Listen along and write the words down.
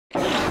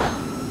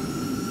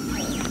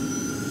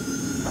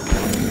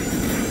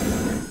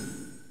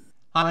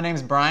Hi, my name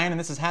is Brian, and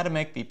this is how to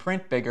make the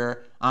print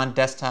bigger on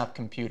desktop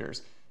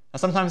computers. Now,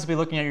 sometimes you'll be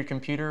looking at your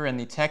computer and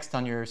the text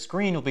on your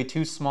screen will be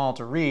too small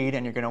to read,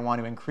 and you're going to want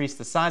to increase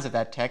the size of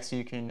that text so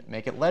you can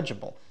make it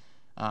legible.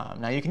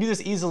 Now, you can do this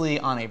easily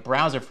on a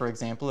browser, for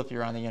example, if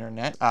you're on the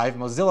internet. I have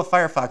Mozilla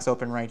Firefox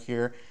open right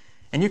here,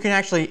 and you can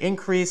actually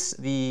increase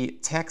the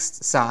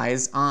text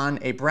size on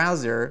a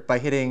browser by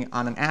hitting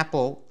on an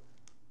Apple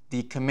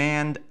the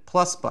Command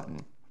plus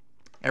button.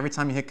 Every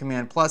time you hit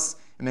Command plus,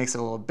 it makes it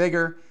a little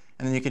bigger,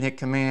 and then you can hit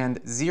Command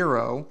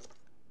 0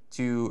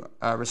 to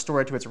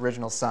restore it to its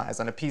original size.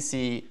 On a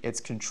PC,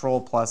 it's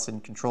Control plus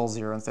and Control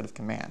 0 instead of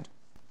Command.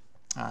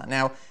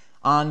 Now,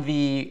 on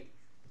the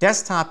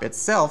desktop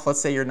itself,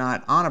 let's say you're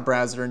not on a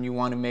browser and you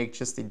want to make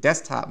just the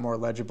desktop more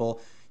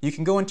legible, you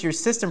can go into your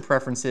system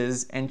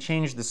preferences and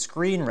change the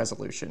screen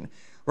resolution.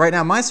 Right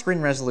now, my screen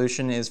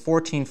resolution is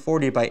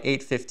 1440 by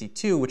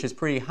 852, which is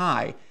pretty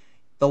high.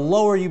 The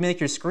lower you make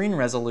your screen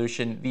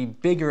resolution, the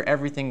bigger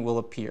everything will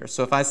appear.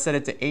 So if I set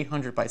it to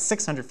 800 by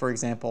 600, for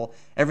example,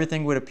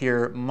 everything would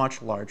appear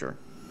much larger.